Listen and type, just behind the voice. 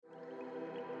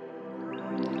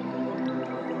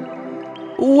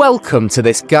Welcome to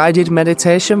this guided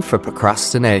meditation for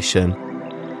procrastination.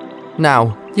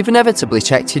 Now, you've inevitably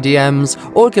checked your DMs,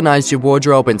 organised your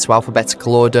wardrobe into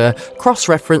alphabetical order,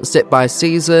 cross-referenced it by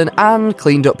season, and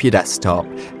cleaned up your desktop.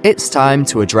 It's time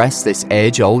to address this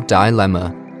age-old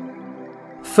dilemma.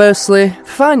 Firstly,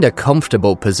 find a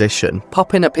comfortable position,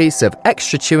 pop in a piece of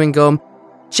extra chewing gum,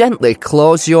 gently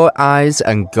close your eyes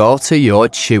and go to your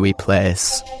chewy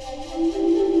place.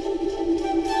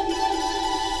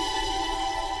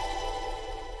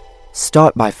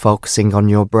 Start by focusing on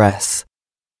your breath.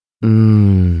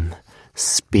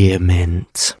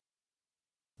 Spearmint.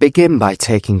 Begin by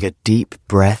taking a deep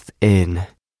breath in.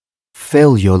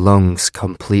 Fill your lungs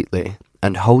completely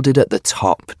and hold it at the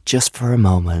top just for a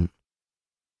moment.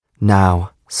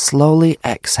 Now, slowly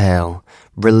exhale,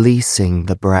 releasing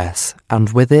the breath and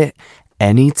with it,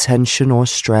 any tension or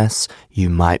stress you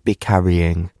might be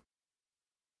carrying.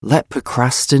 Let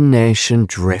procrastination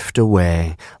drift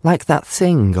away like that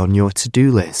thing on your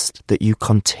to-do list that you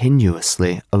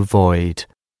continuously avoid.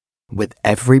 With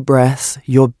every breath,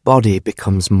 your body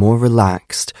becomes more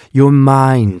relaxed, your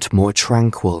mind more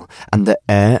tranquil, and the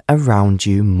air around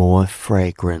you more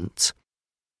fragrant.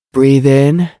 Breathe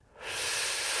in.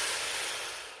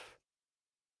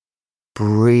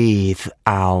 Breathe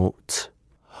out.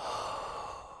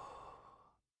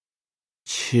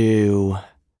 Chew.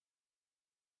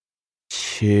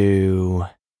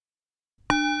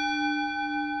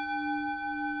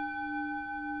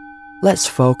 Let's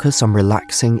focus on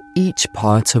relaxing each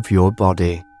part of your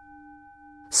body.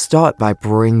 Start by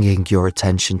bringing your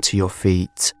attention to your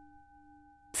feet.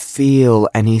 Feel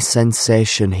any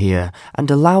sensation here and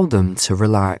allow them to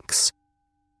relax.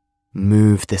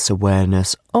 Move this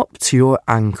awareness up to your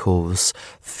ankles,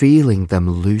 feeling them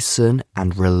loosen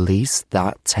and release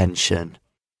that tension.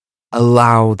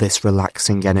 Allow this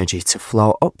relaxing energy to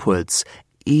flow upwards,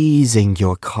 easing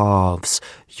your calves,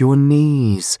 your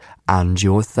knees, and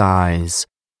your thighs.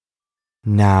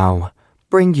 Now,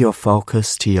 bring your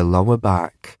focus to your lower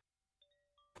back.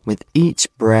 With each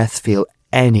breath, feel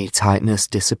any tightness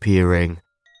disappearing.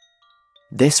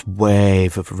 This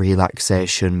wave of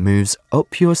relaxation moves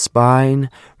up your spine,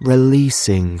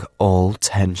 releasing all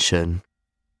tension.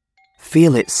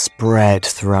 Feel it spread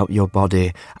throughout your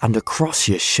body and across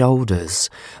your shoulders,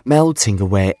 melting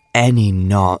away any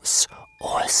knots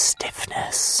or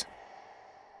stiffness.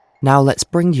 Now let's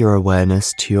bring your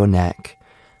awareness to your neck,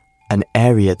 an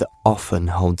area that often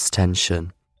holds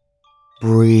tension.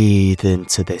 Breathe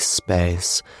into this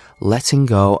space, letting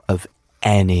go of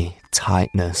any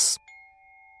tightness.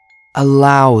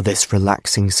 Allow this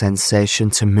relaxing sensation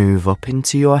to move up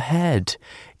into your head,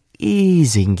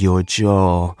 easing your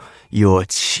jaw, your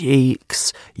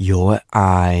cheeks, your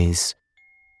eyes.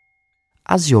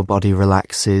 As your body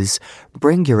relaxes,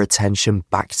 bring your attention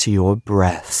back to your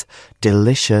breath,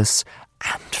 delicious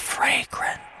and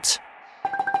fragrant.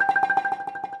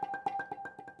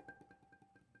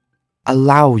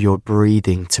 Allow your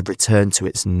breathing to return to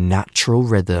its natural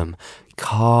rhythm,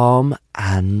 calm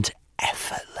and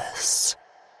effortless.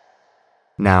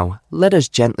 Now, let us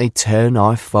gently turn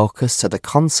our focus to the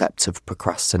concept of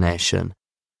procrastination.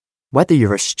 Whether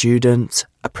you're a student,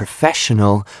 a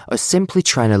professional, or simply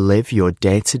trying to live your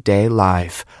day-to-day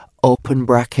life, open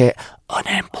bracket,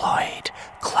 unemployed,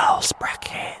 close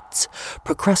bracket,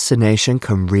 procrastination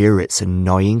can rear its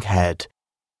annoying head.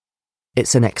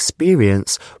 It's an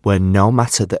experience where no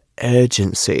matter the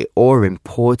urgency or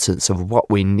importance of what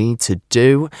we need to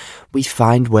do, we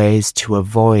find ways to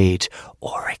avoid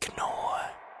or ignore.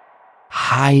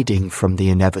 Hiding from the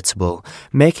inevitable,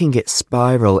 making it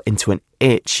spiral into an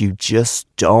itch you just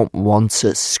don't want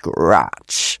to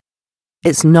scratch.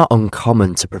 It's not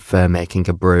uncommon to prefer making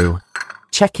a brew,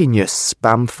 checking your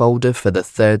spam folder for the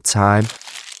third time,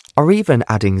 or even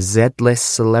adding Z-list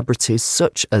celebrities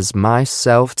such as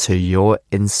myself to your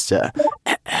Insta.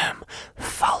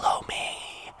 Follow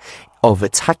me. Over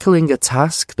tackling a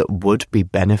task that would be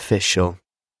beneficial.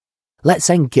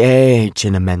 Let's engage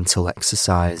in a mental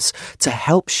exercise to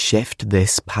help shift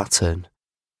this pattern.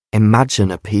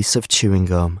 Imagine a piece of chewing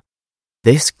gum.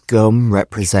 This gum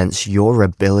represents your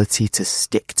ability to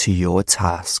stick to your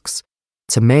tasks,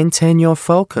 to maintain your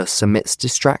focus amidst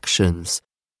distractions.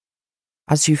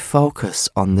 As you focus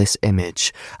on this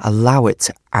image, allow it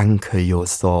to anchor your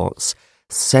thoughts,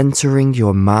 centering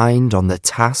your mind on the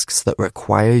tasks that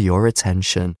require your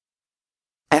attention.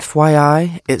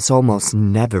 FYI, it's almost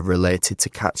never related to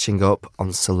catching up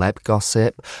on celeb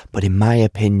gossip, but in my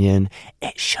opinion,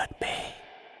 it should be.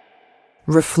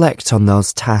 Reflect on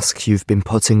those tasks you've been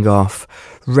putting off.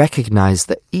 Recognize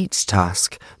that each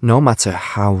task, no matter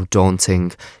how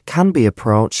daunting, can be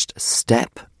approached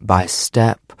step by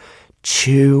step,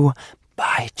 chew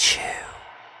by chew.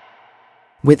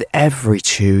 With every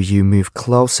chew, you move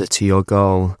closer to your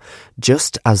goal,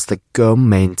 just as the gum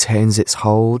maintains its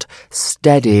hold,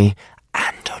 steady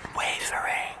and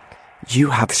unwavering. You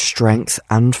have strength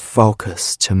and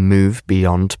focus to move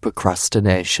beyond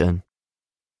procrastination.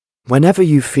 Whenever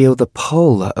you feel the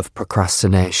pull of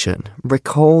procrastination,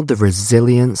 recall the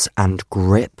resilience and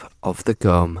grip of the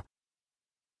gum.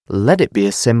 Let it be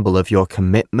a symbol of your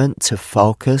commitment to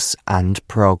focus and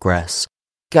progress,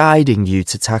 guiding you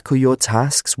to tackle your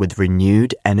tasks with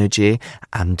renewed energy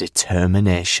and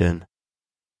determination.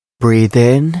 Breathe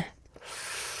in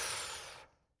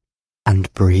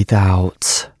and breathe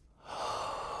out.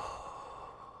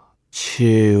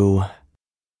 Chew.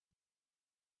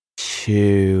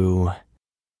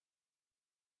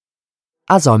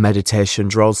 As our meditation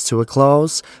draws to a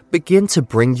close, begin to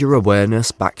bring your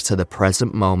awareness back to the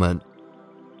present moment.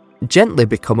 Gently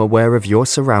become aware of your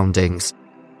surroundings.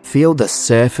 Feel the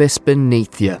surface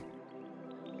beneath you.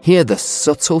 Hear the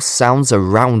subtle sounds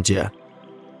around you.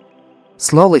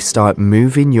 Slowly start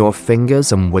moving your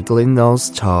fingers and wiggling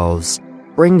those toes,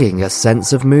 bringing a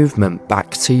sense of movement back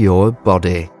to your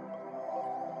body.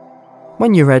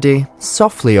 When you're ready,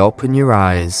 softly open your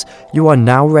eyes. You are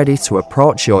now ready to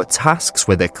approach your tasks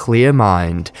with a clear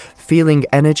mind, feeling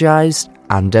energized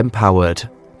and empowered.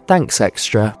 Thanks,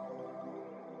 Extra.